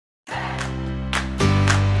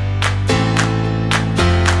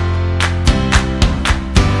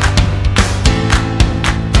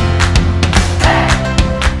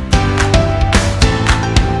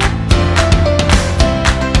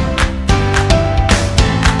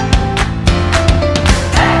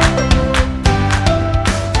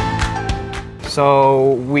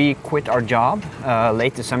So we quit our job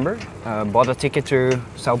late December, bought a ticket to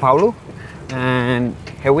São Paulo, and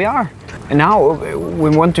here we are. And now we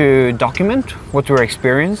want to document what we're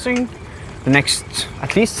experiencing the next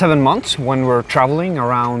at least 7 months when we're traveling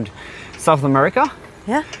around South America.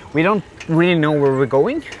 Yeah. We don't really know where we're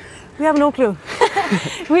going. We have no clue.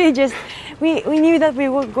 we knew that we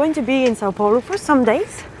were going to be in São Paulo for some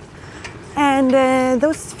days. And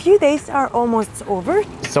those few days are almost over.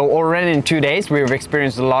 So already in 2 days we've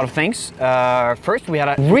experienced a lot of things. First we had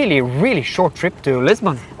a really short trip to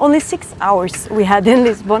Lisbon. Only 6 hours we had in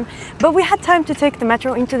Lisbon, but we had time to take the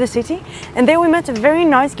metro into the city, and there we met a very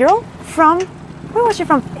nice girl from, where was she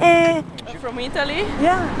from? From Italy.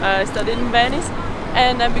 Yeah. I studied in Venice,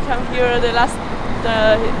 and I became here the last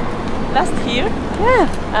year. Yeah.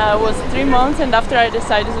 Was 3 months, and after I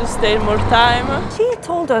decided to stay more time. She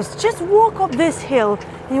told us, just walk up this hill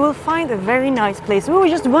and you will find a very nice place. We were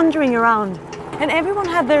just wandering around and everyone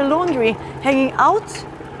had their laundry hanging out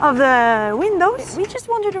of the windows. We just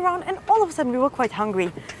wandered around and all of a sudden we were quite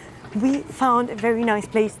hungry. We found a very nice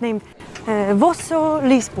place named Vosso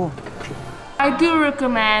Lispo. I do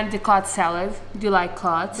recommend the cod salad. Do you like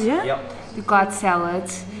cod? Yeah? Yep. The cod salad,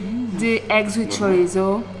 the eggs with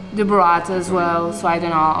chorizo, the burrata as well, so I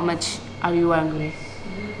don't know how much are you hungry.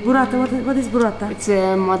 Burrata, what is burrata? It's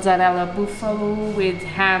a mozzarella buffalo with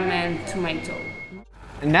ham and tomato.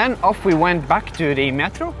 And then off we went back to the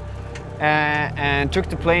metro and took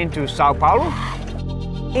the plane to São Paulo.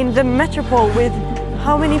 In the metropole with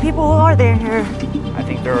how many people are there here? I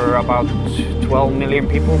think there are about 12 million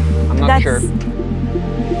people, I'm not sure.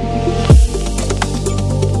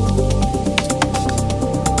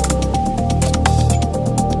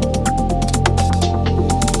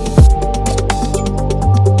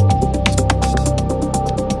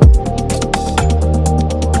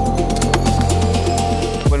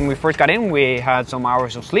 When we first got in, we had some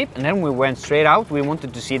hours of sleep and then we went straight out. We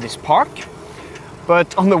wanted to see this park.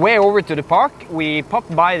 But on the way over to the park, we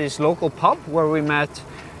popped by this local pub where we met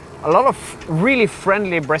a lot of really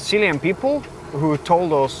friendly Brazilian people who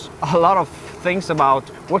told us a lot of things about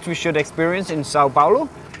what we should experience in São Paulo.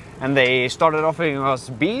 And they started offering us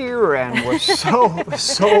beer and were so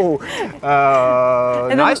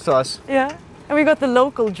nice to us. Yeah, and we got the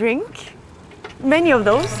local drink. Many of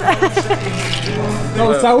those.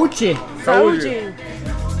 No, saúde. Saúde.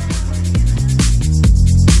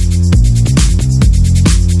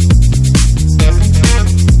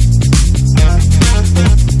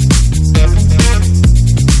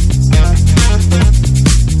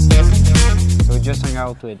 So we just hung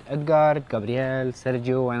out with Edgar, Gabriel,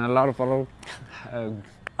 Sergio, and a lot of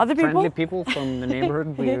other friendly people from the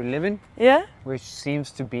neighborhood we live in. Yeah. Which seems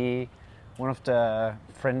to be one of the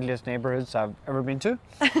friendliest neighborhoods I've ever been to.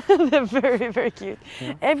 They're very cute.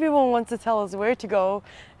 Yeah. Everyone wants to tell us where to go,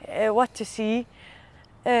 what to see.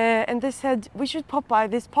 And they said we should pop by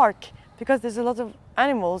this park because there's a lot of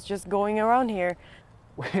animals just going around here.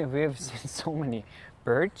 We have seen so many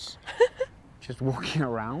birds just walking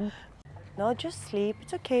around. No, just sleep.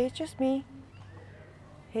 It's okay. It's just me.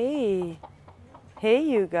 Hey. Hey,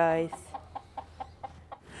 you guys.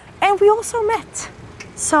 And we also met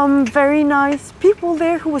some very nice people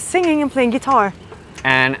there who was singing and playing guitar.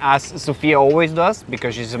 And as Sofia always does,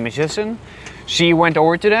 because she's a musician, she went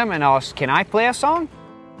over to them and asked, "Can I play a song?"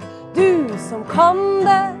 Du som kom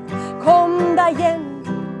där igen,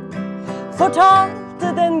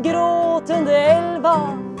 fortalte den gråtende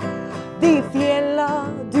elva. De fjälla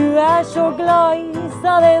du är så glad i,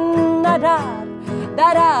 sa den är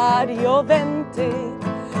där de och väntar.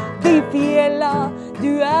 De fjälla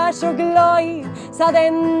du är så glad i, sa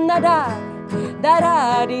den är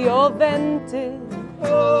där de och väntar.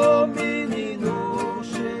 Ô menino,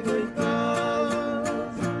 chegou em casa,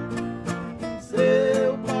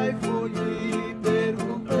 seu pai foi lhe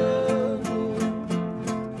perguntando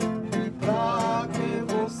pra que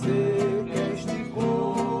você quer este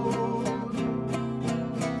couro,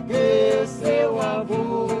 que seu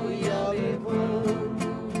avô ia levando.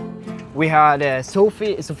 We had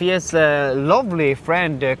Sofia's lovely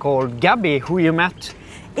friend called Gabby, who you met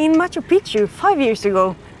in Machu Picchu 5 years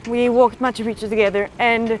ago. We walked Machu Picchu together,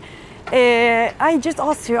 and I just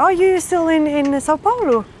asked her, "Are you still in São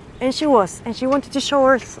Paulo?" And she was, and she wanted to show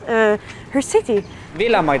us her city.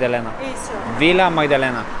 Villa Magdalena. Villa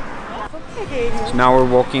Magdalena. So now we're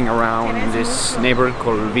walking around this neighborhood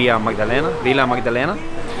called Villa Magdalena,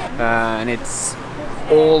 and it's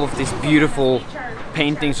all of these beautiful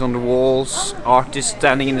paintings on the walls, artists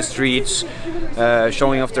standing in the streets,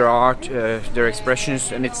 showing off their art, their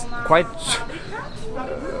expressions, and it's quite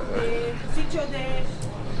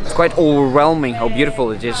It's quite overwhelming how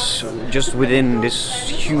beautiful it is. Just within this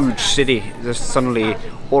huge city, there's suddenly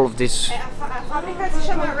all of these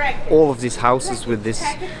houses with this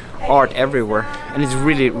art everywhere, and it's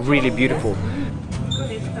really, really beautiful.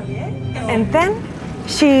 And then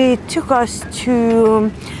she took us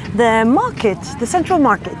to the market, the central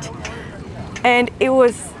market, and it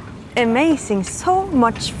was amazing. So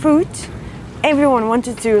much fruit. Everyone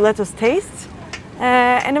wanted to let us taste,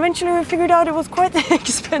 and eventually we figured out it was quite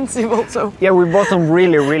expensive also. Yeah, we bought some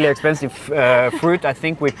really, really expensive fruit. I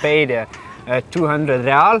think we paid 200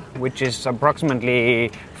 real, which is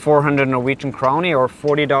approximately 400 Norwegian krone or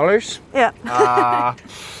 $40. Yeah.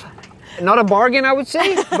 Not a bargain, I would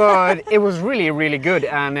say, but it was really, really good,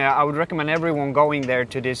 and I would recommend everyone going there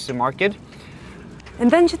to this market.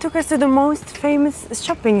 And then she took us to the most famous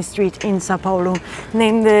shopping street in São Paulo,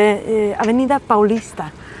 named the Avenida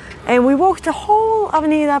Paulista. And we walked the whole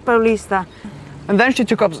Avenida Paulista. And then she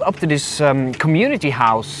took us up to this community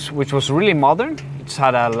house, which was really modern. It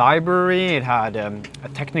had a library, it had a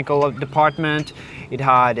technical department, it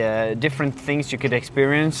had different things you could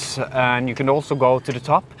experience, and you can also go to the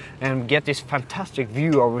top and get this fantastic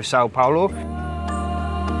view over São Paulo.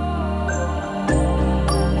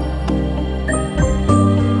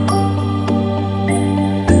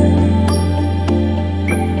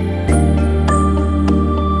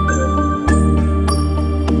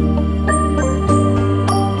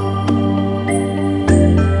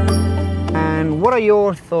 What are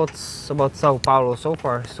your thoughts about São Paulo so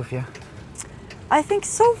far, Sofia? I think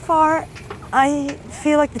so far I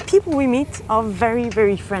feel like the people we meet are very,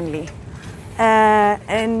 very friendly.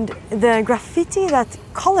 And the graffiti that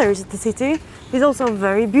colors the city is also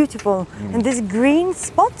very beautiful. And these green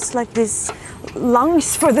spots, like these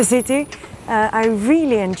lungs for the city, I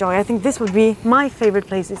really enjoy. I think this would be my favorite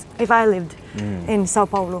places if I lived in São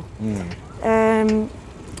Paulo.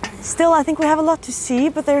 Still, I think we have a lot to see,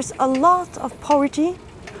 but there's a lot of poverty,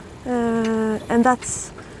 and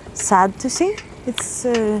that's sad to see. It's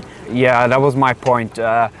yeah, that was my point.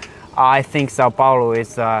 I think São Paulo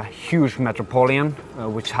is a huge metropolitan,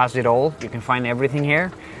 which has it all. You can find everything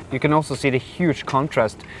here. You can also see the huge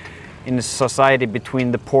contrast in the society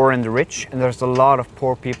between the poor and the rich, and there's a lot of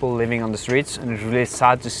poor people living on the streets, and it's really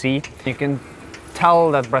sad to see. You can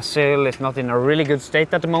tell that Brazil is not in a really good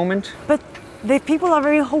state at the moment. But the people are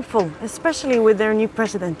very hopeful, especially with their new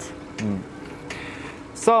president.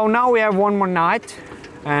 So now we have one more night,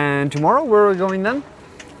 and tomorrow where are we going then?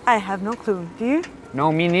 I have no clue. Do you?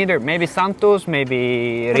 No, me neither. Maybe Santos,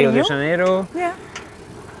 maybe Rio de Janeiro. Yeah.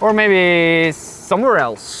 Or maybe somewhere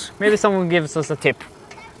else. Maybe someone gives us a tip.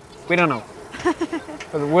 We don't know.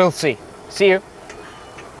 But we'll see. See you.